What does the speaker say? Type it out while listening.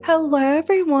Hello,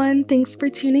 everyone. Thanks for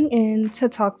tuning in to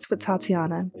Talks with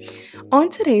Tatiana. On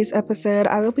today's episode,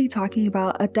 I will be talking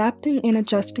about adapting and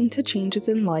adjusting to changes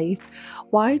in life,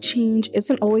 why change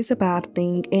isn't always a bad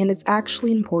thing and is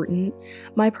actually important,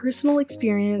 my personal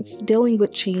experience dealing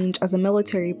with change as a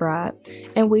military brat,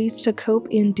 and ways to cope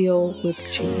and deal with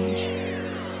change.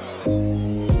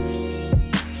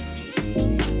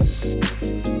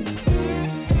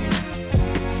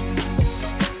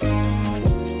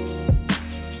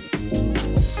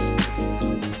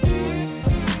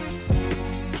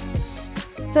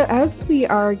 So, as we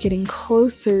are getting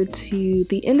closer to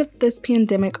the end of this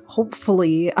pandemic,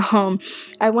 hopefully,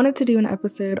 I wanted to do an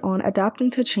episode on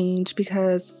adapting to change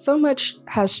because so much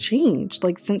has changed,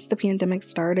 since the pandemic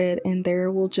started, and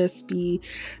there will just be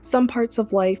some parts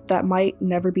of life that might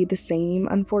never be the same,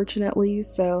 unfortunately.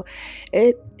 So,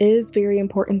 it is very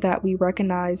important that we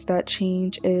recognize that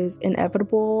change is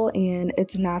inevitable and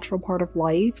it's a natural part of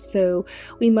life. So,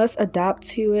 we must adapt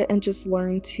to it and just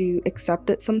learn to accept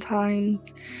it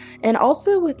sometimes. And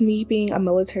also, with me being a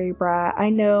military brat, I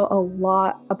know a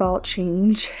lot about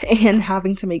change and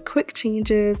having to make quick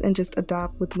changes and just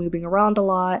adapt with moving around a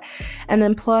lot. And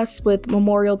then plus with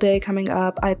Memorial Day coming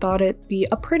up, I thought it'd be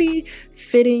a pretty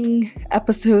fitting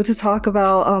episode to talk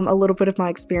about a little bit of my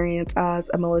experience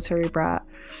as a military brat.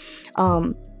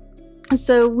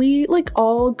 So we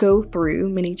all go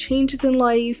through many changes in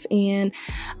life, and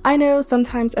I know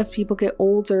sometimes as people get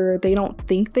older, they don't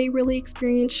think they really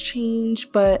experience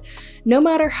change, but no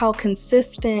matter how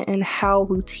consistent and how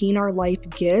routine our life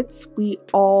gets, we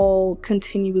all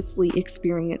continuously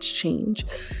experience change.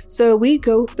 So we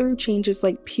go through changes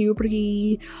like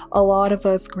puberty, a lot of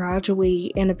us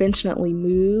graduate and eventually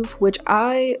move, which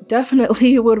I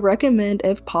definitely would recommend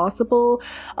if possible.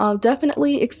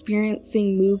 Definitely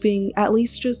experiencing moving at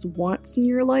least just once in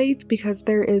your life because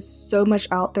there is so much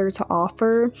out there to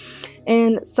offer.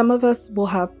 And some of us will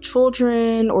have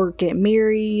children or get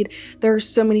married. There are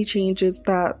so many changes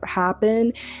that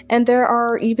happen. And there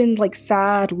are even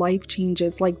sad life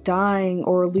changes like dying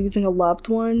or losing a loved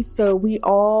one. So we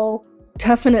all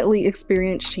definitely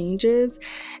experience changes,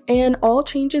 and all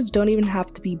changes don't even have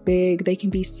to be big. They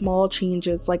can be small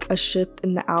changes like a shift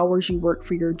in the hours you work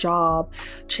for your job.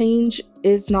 Change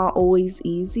is not always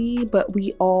easy, but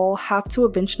we all have to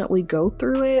eventually go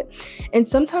through it. And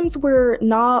sometimes we're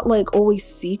not always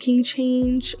seeking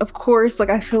change. Of course,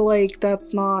 I feel like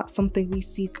that's not something we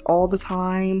seek all the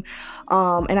time.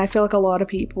 And I feel like a lot of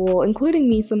people, including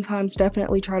me, sometimes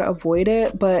definitely try to avoid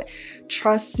it. But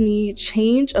trust me,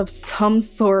 change of some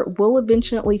sort will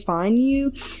eventually find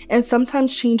you. And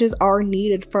sometimes changes are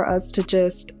needed for us to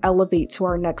just elevate to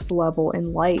our next level in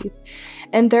life.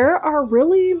 And there are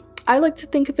really, I like to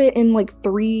think of it in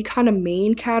three kind of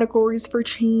main categories for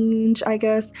change, I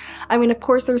guess. I mean, of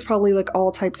course, there's probably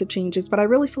all types of changes, but I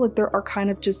really feel like there are kind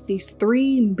of just these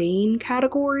three main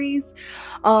categories.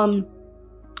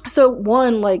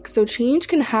 So change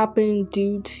can happen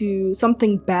due to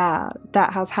something bad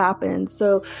that has happened.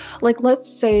 So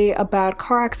let's say a bad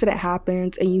car accident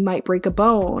happens and you might break a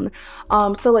bone.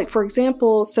 For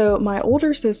example, so my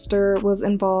older sister was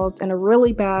involved in a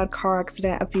really bad car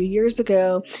accident a few years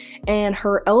ago and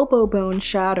her elbow bone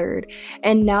shattered.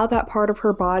 And now that part of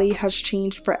her body has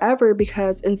changed forever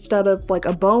because instead of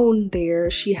a bone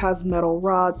there, she has metal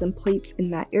rods and plates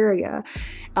in that area.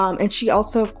 And she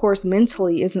also, of course,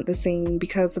 mentally isn't the same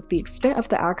because of the extent of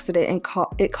the accident, and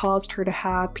it caused her to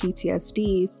have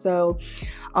PTSD. So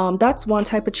that's one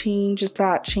type of change, is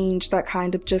that change that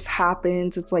kind of just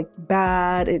happens. It's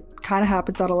bad. It kind of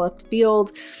happens out of left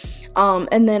field.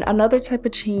 And then another type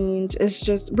of change is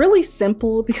just really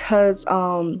simple because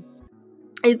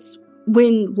it's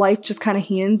when life just kind of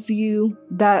hands you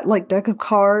that deck of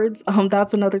cards.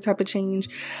 That's another type of change.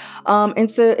 And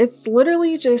so it's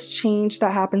literally just change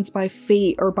that happens by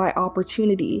fate or by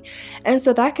opportunity. And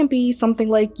so that can be something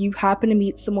like you happen to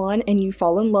meet someone and you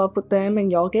fall in love with them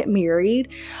and y'all get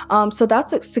married. So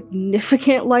that's a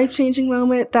significant life-changing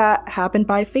moment that happened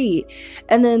by fate.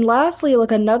 And then lastly,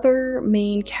 another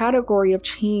main category of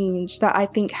change that I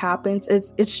think happens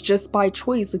is it's just by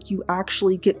choice. You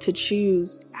actually get to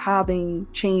choose having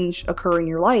change occur in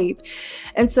your life.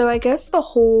 And so I guess the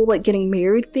whole getting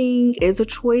married thing is a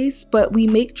choice, but we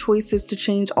make choices to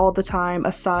change all the time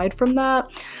aside from that.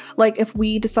 If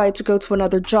we decide to go to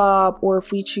another job or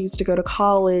if we choose to go to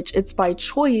college, it's by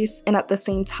choice, and at the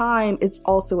same time it's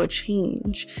also a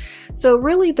change. So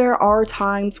really there are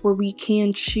times where we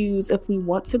can choose if we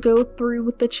want to go through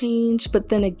with the change, but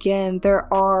then again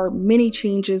there are many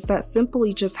changes that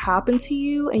simply just happen to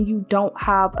you and you don't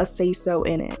have a say-so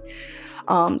in it.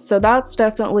 So that's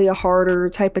definitely a harder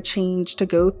type of change to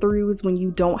go through, is when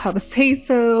you don't have a say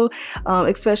so,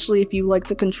 especially if you like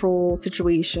to control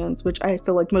situations, which I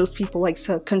feel like most people like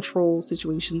to control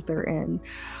situations they're in.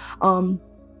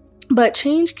 But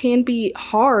change can be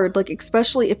hard, like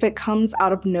especially if it comes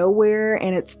out of nowhere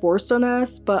and it's forced on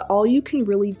us. But all you can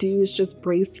really do is just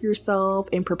brace yourself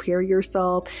and prepare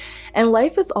yourself. And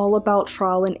life is all about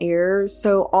trial and error.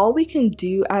 So all we can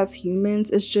do as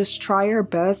humans is just try our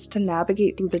best to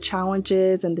navigate through the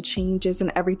challenges and the changes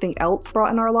and everything else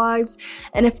brought in our lives.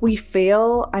 And if we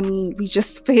fail, I mean, we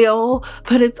just fail,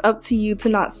 but it's up to you to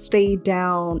not stay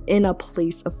down in a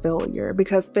place of failure,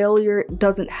 because failure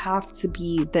doesn't have to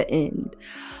be the end.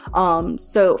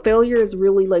 So failure is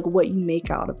really like what you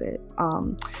make out of it.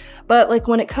 But like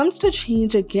when it comes to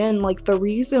change, again, like the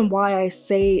reason why I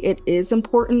say it is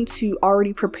important to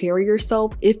already prepare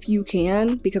yourself if you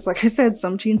can, because like I said,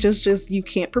 some changes just you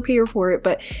can't prepare for it.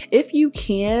 But if you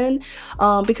can,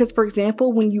 because for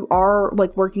example, when you are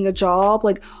like working a job,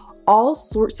 like all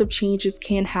sorts of changes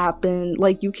can happen.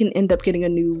 Like you can end up getting a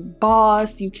new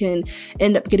boss, you can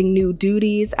end up getting new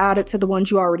duties added to the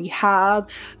ones you already have.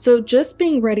 So just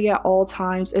being ready at all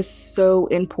times is so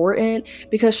important,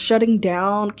 because shutting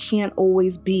down can't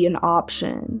always be an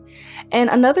option. And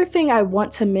another thing I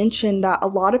want to mention that a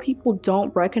lot of people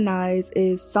don't recognize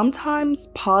is sometimes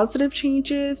positive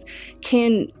changes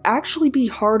can actually be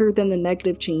harder than the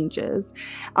negative changes.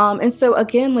 And so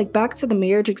again, like back to the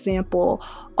marriage example,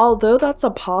 although that's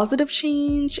a positive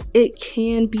change, it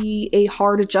can be a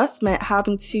hard adjustment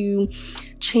having to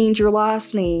change your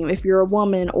last name if you're a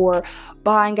woman, or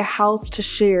buying a house to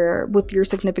share with your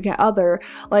significant other.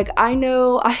 Like I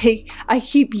know I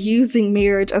keep using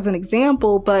marriage as an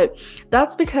example, but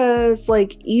that's because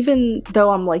like even though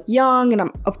I'm like young and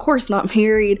I'm of course not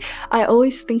married, I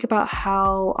always think about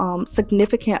how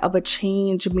significant of a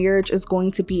change marriage is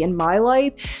going to be in my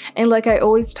life. And like I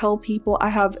always tell people, I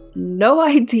have no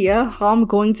idea how I'm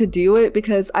going to do it,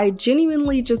 because I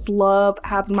genuinely just love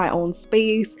having my own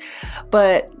space.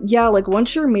 But yeah, like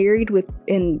once you're married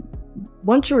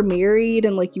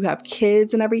and like you have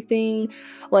kids and everything,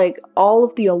 like all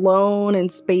of the alone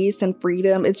and space and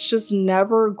freedom, it's just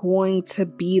never going to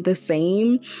be the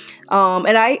same.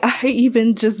 And I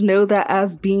even just know that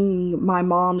as being my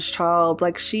mom's child,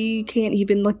 like she can't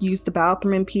even like use the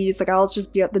bathroom in peace. Like I'll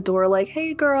just be at the door like,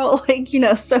 hey girl, like, you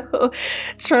know, so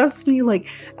trust me, like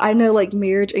I know like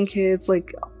marriage and kids,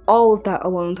 like all of that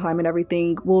alone time and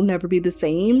everything will never be the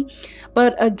same.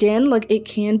 But again, like it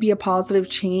can be a positive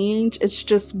change. It's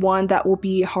just one that will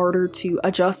be harder to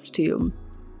adjust to.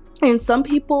 And some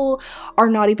people are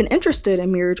not even interested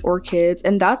in marriage or kids,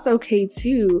 and that's okay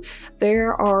too.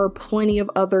 There are plenty of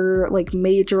other like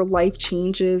major life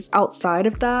changes outside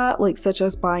of that, like such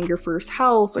as buying your first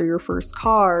house or your first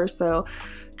car. So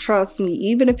trust me,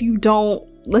 even if you don't,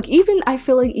 like even I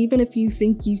feel like even if you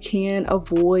think you can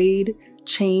avoid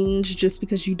change just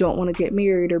because you don't want to get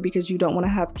married or because you don't want to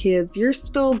have kids, you're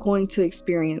still going to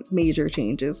experience major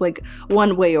changes, like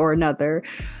one way or another.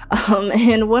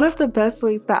 And one of the best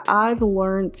ways that I've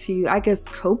learned to, I guess,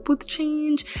 cope with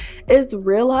change is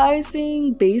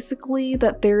realizing basically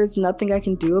that there is nothing I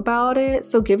can do about it.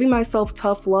 So giving myself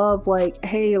tough love, like,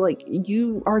 hey, like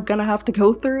you are gonna have to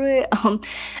go through it.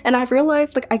 And I've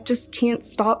realized like I just can't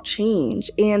stop change.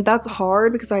 And that's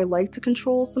hard because I like to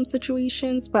control some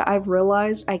situations, but I've realized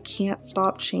I can't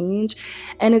stop change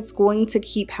and it's going to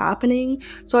keep happening.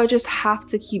 So I just have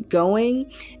to keep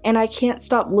going, and I can't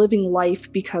stop living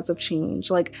life because of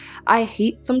change. Like I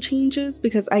hate some changes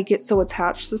because I get so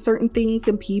attached to certain things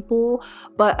and people,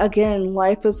 but again,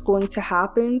 life is going to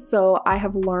happen. So I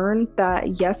have learned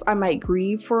that yes, I might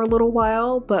grieve for a little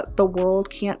while, but the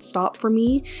world can't stop for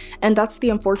me. And that's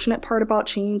the unfortunate part about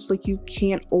change. Like you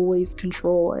can't always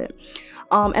control it.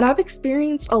 And I've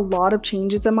experienced a lot of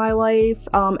changes in my life,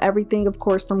 everything, of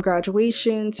course, from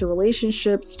graduation to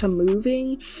relationships to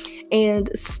moving. And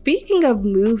speaking of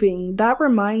moving, that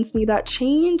reminds me that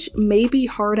change may be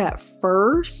hard at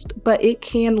first, but it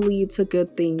can lead to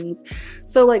good things.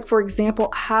 So like, for example,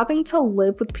 having to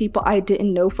live with people I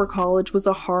didn't know for college was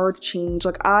a hard change.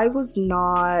 Like I was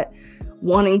not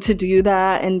wanting to do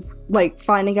that, and like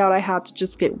finding out I had to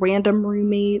just get random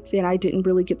roommates and I didn't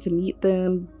really get to meet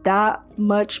them that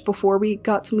much before we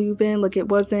got to move in. Like it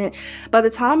wasn't, by the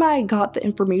time I got the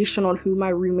information on who my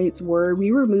roommates were,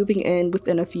 we were moving in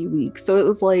within a few weeks. So it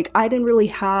was like I didn't really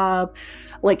have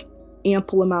like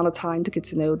ample amount of time to get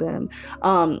to know them.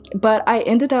 But I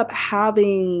ended up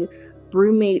having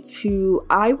roommates who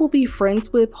I will be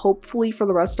friends with hopefully for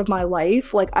the rest of my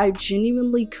life. Like, I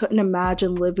genuinely couldn't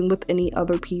imagine living with any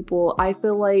other people. I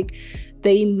feel like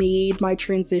they made my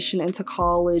transition into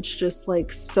college just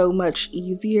like so much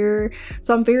easier.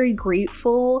 So I'm very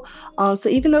grateful. So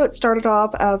even though it started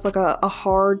off as like a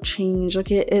hard change, like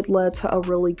it led to a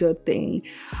really good thing.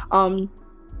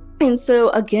 And so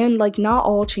again, like, not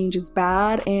all change is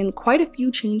bad, and quite a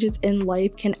few changes in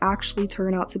life can actually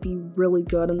turn out to be really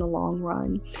good in the long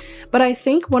run. But I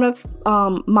think one of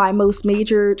my most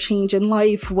major change in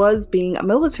life was being a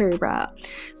military brat.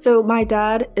 So my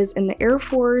dad is in the Air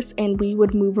Force and we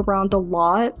would move around a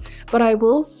lot, but I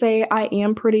will say I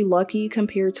am pretty lucky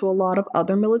compared to a lot of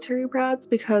other military brats,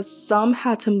 because some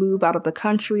had to move out of the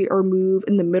country or move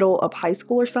in the middle of high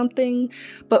school or something.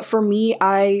 But for me,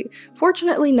 I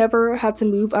fortunately never had to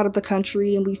move out of the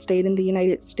country and we stayed in the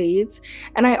United States.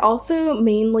 And I also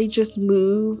mainly just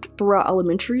moved throughout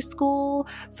elementary school,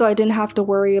 so I didn't have to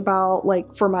worry about,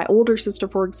 like, for my older sister,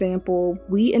 for example,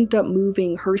 we ended up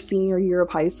moving her senior year of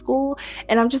high school,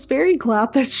 and I'm just very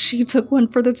glad that she took one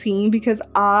for the team, because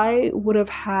I would have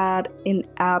had an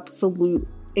absolute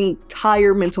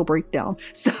entire mental breakdown.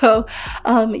 So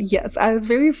yes, I was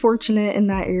very fortunate in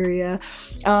that area.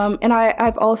 And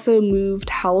I've also moved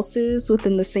houses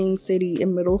within the same city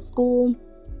in middle school.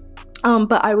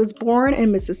 But I was born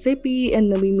in Mississippi,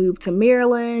 and then we moved to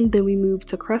Maryland, then we moved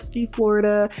to Crestview,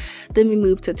 Florida, then we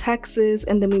moved to Texas,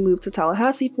 and then we moved to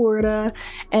Tallahassee, Florida.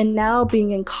 And now,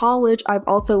 being in college, I've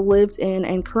also lived in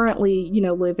and currently,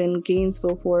 live in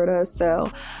Gainesville, Florida.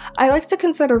 So I like to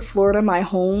consider Florida my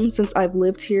home, since I've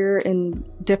lived here in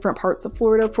different parts of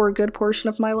Florida for a good portion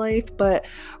of my life. But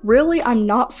really, I'm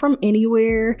not from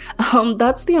anywhere.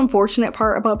 That's the unfortunate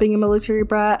part about being a military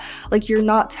brat. Like, you're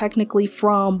not technically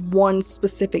from one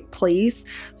specific place.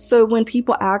 So when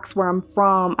people ask where I'm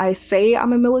from, I say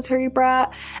I'm a military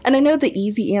brat. And I know the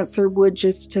easy answer would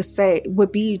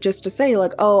be just to say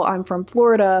like, oh, I'm from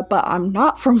Florida, but I'm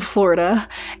not from Florida.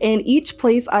 And each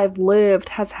place I've lived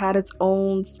has had its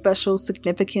own special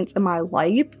significance in my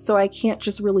life. So I can't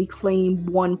just really claim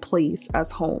one place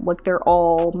as home. Like, they're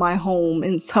all my home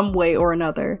in some way or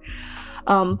another.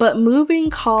 But moving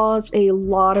caused a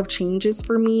lot of changes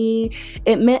for me.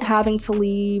 It meant having to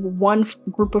leave one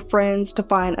group of friends to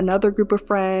find another group of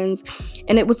friends.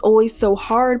 And it was always so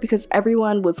hard because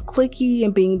everyone was cliquey,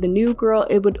 and being the new girl,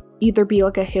 it would either be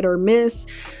like a hit or miss.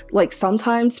 Like,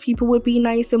 sometimes people would be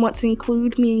nice and want to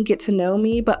include me and get to know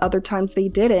me, but other times they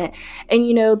didn't. And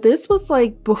this was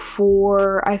like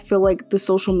before, I feel like, the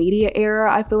social media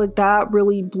era. I feel like that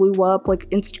really blew up, like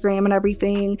Instagram and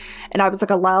everything, and I was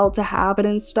like allowed to have it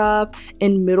and stuff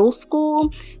in middle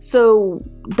school. So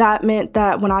that meant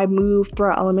that when I moved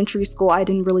throughout elementary school, I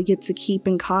didn't really get to keep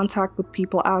in contact with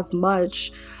people as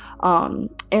much.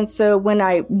 And so when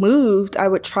I moved, I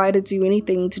would try to do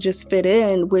anything to just fit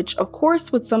in, which of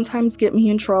course would sometimes get me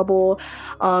in trouble.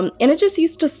 And it just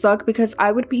used to suck because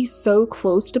I would be so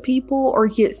close to people or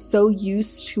get so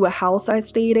used to a house I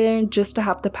stayed in just to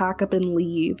have to pack up and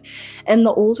leave. And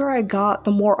the older I got,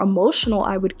 the more emotional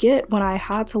I would get when I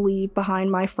had to leave behind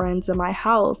my friends in my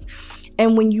house.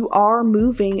 And when you are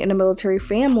moving in a military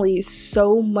family,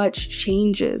 so much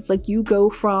changes. Like, you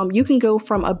can go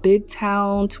from a big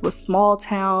town to a small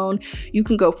town. You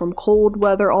can go from cold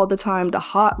weather all the time to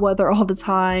hot weather all the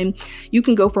time. You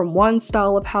can go from one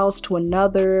style of house to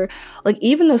another. Like,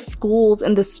 even the schools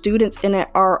and the students in it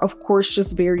are, of course,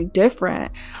 just very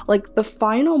different. Like, the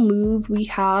final move we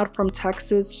had from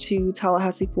Texas to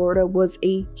Tallahassee, Florida was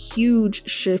a huge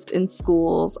shift in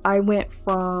schools. I went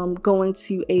from going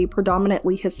to a predominantly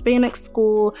Hispanic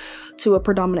school to a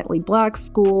predominantly Black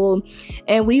school,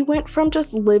 and we went from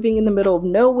just living in the middle of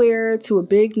nowhere to a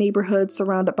big neighborhood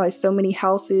surrounded by so many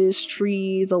houses,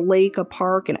 trees, a lake, a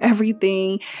park, and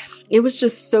everything. It was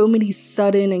just so many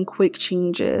sudden and quick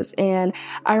changes. And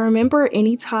I remember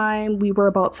anytime we were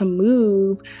about to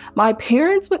move, my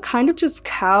parents would kind of just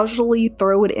casually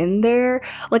throw it in there.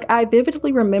 Like, I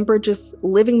vividly remember just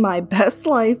living my best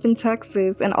life in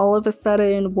Texas, and all of a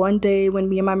sudden one day when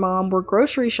me and my mom were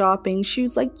grocery shopping, she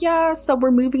was like, yeah, so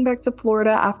we're moving back to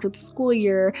Florida after the school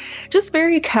year, just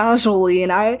very casually.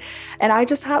 And I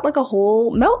just had like a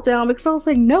whole meltdown because I was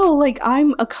like, no, like,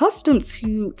 I'm accustomed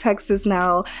to Texas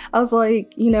now. I was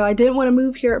like, I didn't want to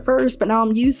move here at first, but now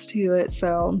I'm used to it.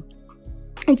 So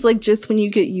it's like just when you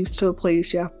get used to a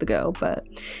place you have to go. But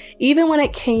even when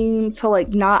it came to like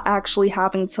not actually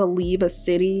having to leave a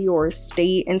city or a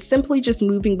state and simply just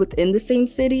moving within the same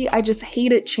city, I just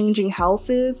hated changing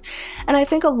houses. And I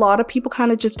think a lot of people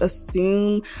kind of just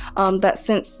assume that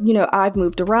since, you know, I've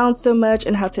moved around so much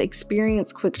and had to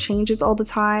experience quick changes all the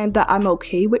time, that I'm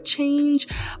okay with change.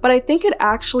 But I think it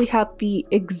actually had the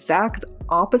exact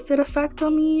opposite effect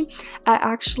on me. I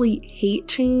actually hate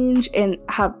change and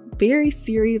have very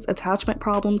serious attachment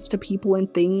problems to people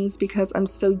and things because I'm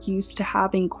so used to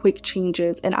having quick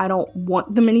changes and I don't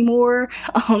want them anymore.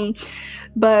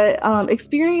 But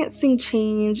experiencing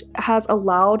change has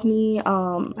allowed me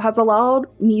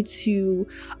to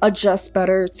adjust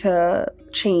better to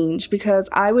change, because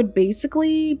I would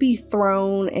basically be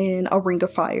thrown in a ring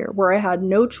of fire where I had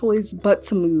no choice but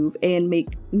to move and make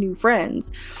new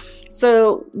friends.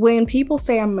 So when people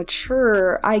say I'm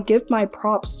mature, I give my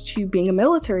props to being a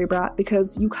military brat,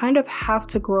 because you kind of have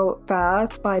to grow up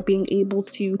fast by being able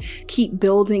to keep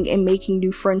building and making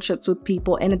new friendships with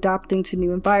people and adapting to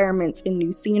new environments and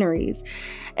new sceneries.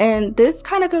 And this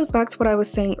kind of goes back to what I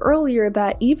was saying earlier,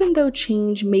 that even though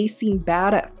change may seem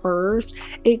bad at first,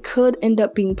 it could end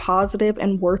up being positive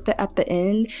and worth it at the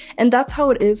end. And that's how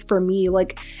it is for me.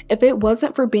 Like, if it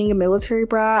wasn't for being a military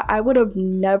brat, I would have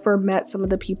never met some of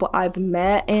the people I've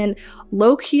met, and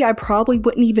low-key I probably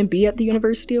wouldn't even be at the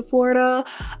University of Florida.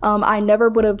 I never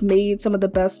would have made some of the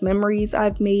best memories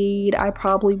I've made. I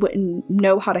probably wouldn't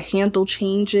know how to handle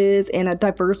changes and a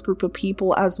diverse group of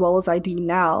people as well as I do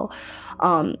now.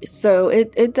 So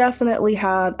it definitely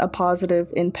had a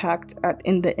positive impact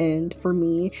in the end for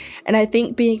me. And I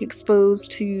think being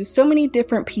exposed to so many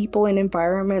different people and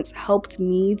environments helped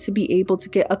me to be able to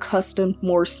get accustomed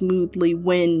more smoothly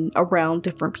when around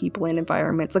different people and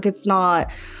environments. Like, it's not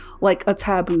like a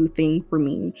taboo thing for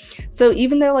me. So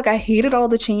even though like I hated all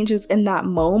the changes in that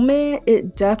moment,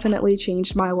 it definitely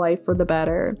changed my life for the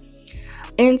better.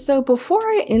 And so before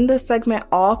I end this segment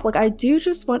off, like, I do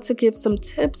just want to give some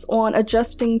tips on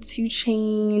adjusting to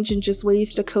change and just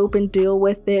ways to cope and deal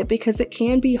with it, because it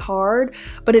can be hard,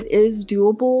 but it is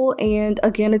doable. And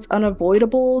again, it's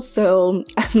unavoidable. So,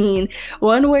 I mean,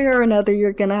 one way or another,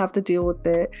 you're gonna have to deal with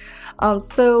it.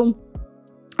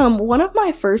 One of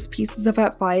my first pieces of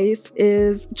advice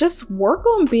is just work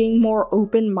on being more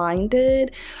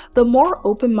open-minded. The more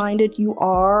open-minded you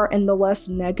are and the less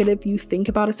negative you think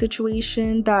about a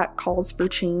situation that calls for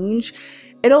change,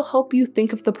 it'll help you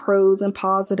think of the pros and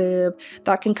positive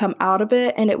that can come out of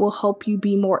it, and it will help you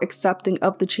be more accepting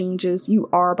of the changes you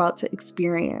are about to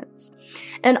experience.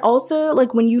 And also,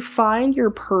 like, when you find your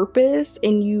purpose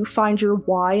and you find your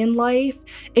why in life,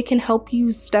 it can help you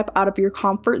step out of your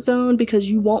comfort zone, because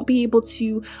you won't be able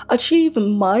to achieve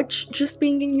much just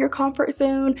being in your comfort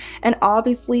zone. And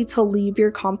obviously, to leave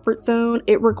your comfort zone,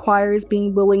 it requires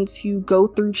being willing to go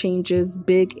through changes,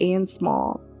 big and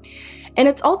small. And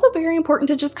it's also very important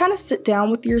to just kind of sit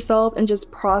down with yourself and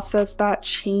just process that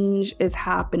change is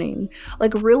happening.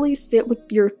 Like, really sit with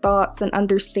your thoughts and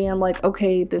understand, like,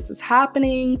 okay, this is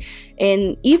happening.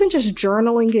 And even just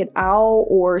journaling it out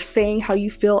or saying how you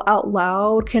feel out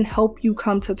loud can help you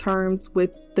come to terms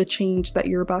with the change that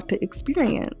you're about to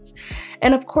experience.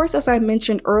 And of course, as I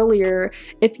mentioned earlier,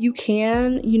 if you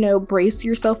can, you know, brace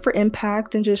yourself for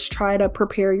impact and just try to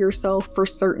prepare yourself for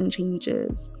certain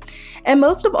changes. And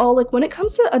most of all, like, when it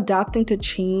comes to adapting to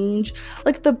change,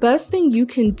 like, the best thing you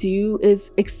can do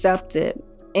is accept it.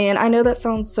 And I know that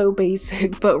sounds so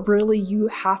basic, but really you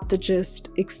have to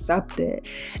just accept it.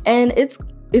 And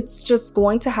it's just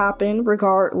going to happen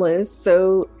regardless.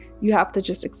 So you have to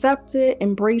just accept it,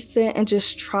 embrace it, and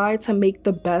just try to make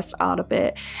the best out of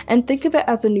it. And think of it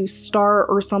as a new start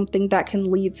or something that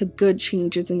can lead to good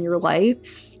changes in your life.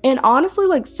 And honestly,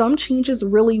 like, some changes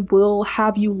really will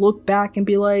have you look back and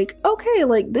be like, okay,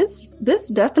 like, this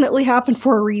definitely happened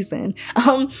for a reason.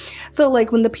 So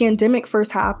like when the pandemic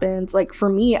first happened, like, for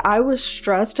me, I was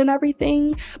stressed and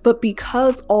everything, but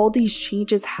because all these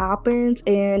changes happened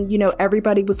and, you know,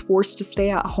 everybody was forced to stay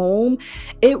at home,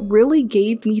 it really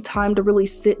gave me time to really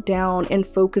sit down and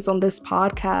focus on this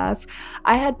podcast.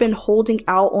 I had been holding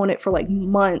out on it for like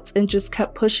months and just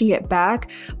kept pushing it back,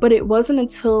 but it wasn't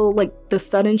until like the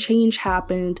sudden change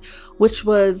happened, which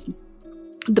was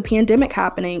the pandemic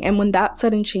happening. And when that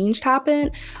sudden change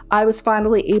happened, I was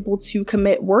finally able to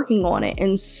commit working on it.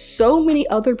 And so many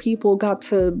other people got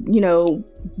to, you know,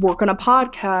 work on a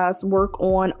podcast, work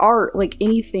on art, like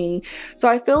anything. So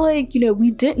I feel like, you know,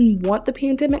 we didn't want the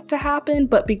pandemic to happen,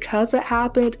 but because it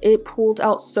happened, it pulled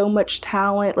out so much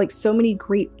talent, like so many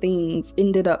great things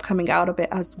ended up coming out of it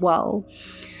as well.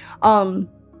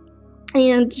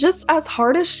 And just as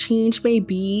hard as change may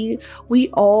be, we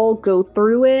all go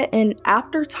through it, and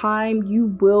after time,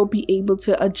 you will be able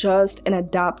to adjust and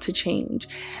adapt to change.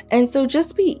 And so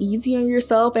just be easy on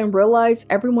yourself and realize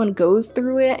everyone goes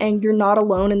through it and you're not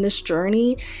alone in this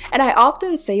journey. And I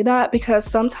often say that because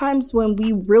sometimes when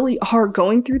we really are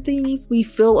going through things, we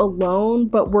feel alone,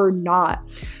 but we're not.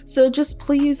 So just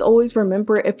please always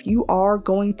remember, if you are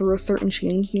going through a certain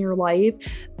change in your life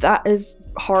that is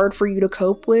hard for you to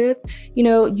cope with,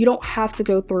 you don't have to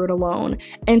go through it alone.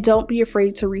 And don't be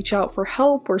afraid to reach out for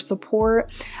help or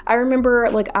support. I remember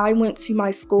I went to my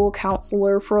school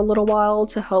counselor for a little while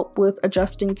to help with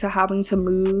adjusting to having to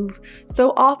move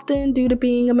so often due to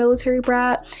being a military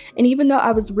brat. And even though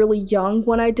I was really young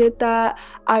when I did that,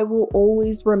 I will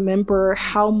always remember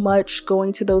how much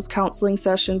going to those counseling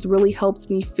sessions really helped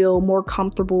me feel more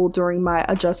comfortable during my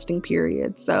adjusting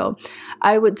period. So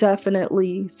I would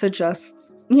definitely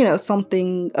suggest,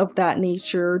 something of that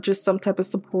nature, just some type of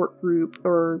support group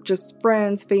or just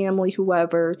friends, family,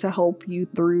 whoever, to help you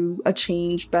through a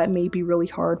change that may be really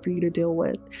hard for you to deal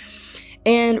with.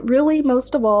 And really,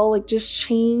 most of all, just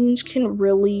change can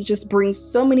really just bring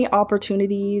so many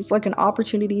opportunities, like an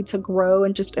opportunity to grow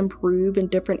and just improve in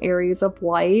different areas of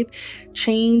life.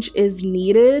 Change is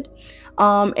needed.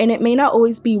 And it may not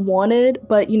always be wanted,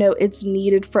 but it's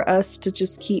needed for us to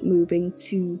just keep moving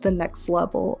to the next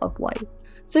level of life.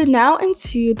 So now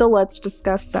into the Let's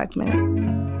Discuss segment.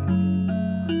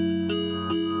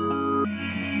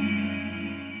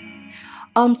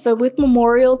 So with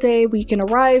Memorial Day weekend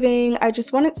arriving, I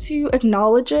just wanted to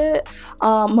acknowledge it.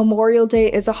 Memorial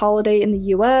Day is a holiday in the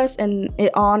US, and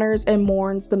it honors and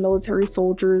mourns the military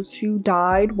soldiers who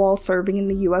died while serving in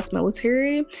the US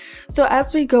military. So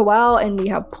as we go out and we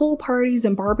have pool parties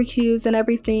and barbecues and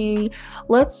everything,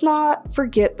 let's not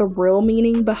forget the real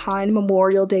meaning behind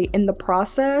Memorial Day in the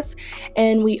process,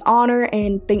 and we honor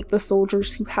and thank the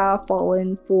soldiers who have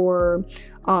fallen for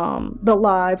the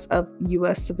lives of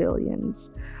US civilians.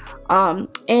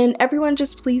 And everyone,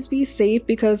 just please be safe,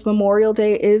 because Memorial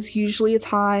Day is usually a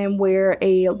time where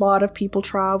a lot of people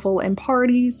travel and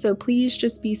party. So please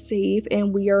just be safe.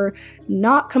 And we are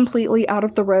not completely out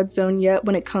of the red zone yet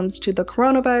when it comes to the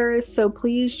coronavirus. So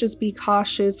please just be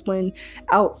cautious when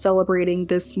out celebrating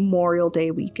this Memorial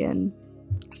Day weekend.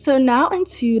 So now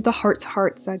into the Heart to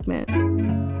Heart segment.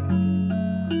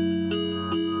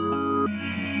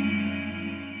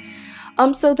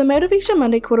 So the Motivation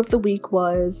Monday quote of the week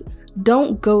was,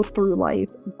 "Don't go through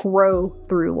life, grow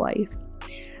through life."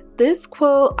 This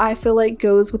quote, I feel like,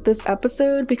 goes with this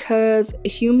episode because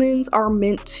humans are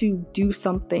meant to do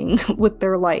something with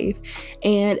their life.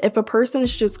 And if a person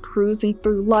is just cruising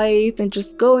through life and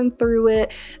just going through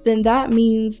it, then that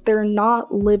means they're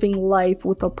not living life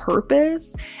with a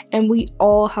purpose. And we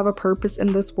all have a purpose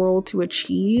in this world to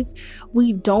achieve.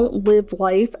 We don't live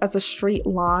life as a straight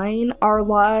line. Our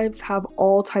lives have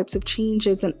all types of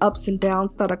changes and ups and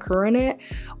downs that occur in it.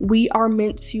 We are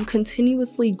meant to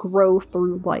continuously grow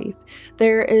through life.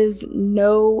 There is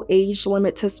no age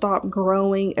limit to stop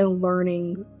growing and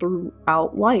learning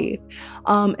throughout life.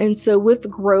 And so with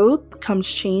growth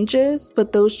comes changes,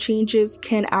 but those changes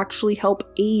can actually help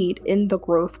aid in the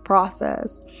growth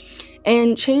process.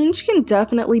 And change can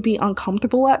definitely be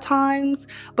uncomfortable at times,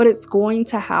 but it's going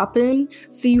to happen.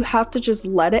 So you have to just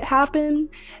let it happen.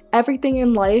 Everything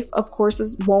in life, of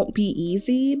course, won't be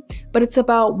easy, but it's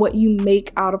about what you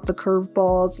make out of the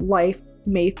curveballs life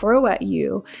may throw at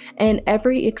you. And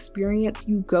every experience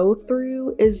you go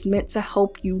through is meant to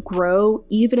help you grow,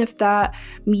 even if that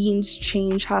means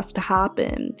change has to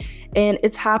happen. And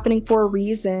it's happening for a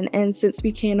reason, and since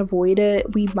we can't avoid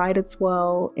it, we might as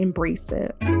well embrace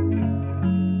it.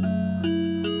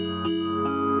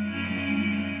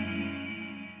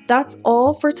 That's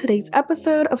all for today's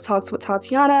episode of Talks with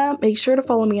Tatiana. Make sure to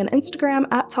follow me on Instagram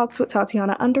at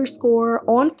TalksWithTatiana_,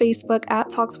 on Facebook at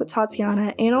Talks with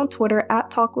Tatiana, and on Twitter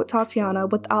at Talk with Tatiana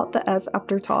without the S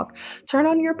after talk. Turn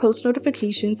on your post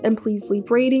notifications and please leave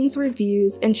ratings,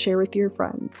 reviews, and share with your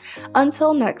friends.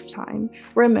 Until next time,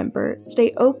 remember,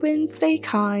 stay open, stay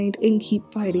kind, and keep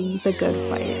fighting the good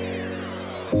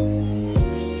fight.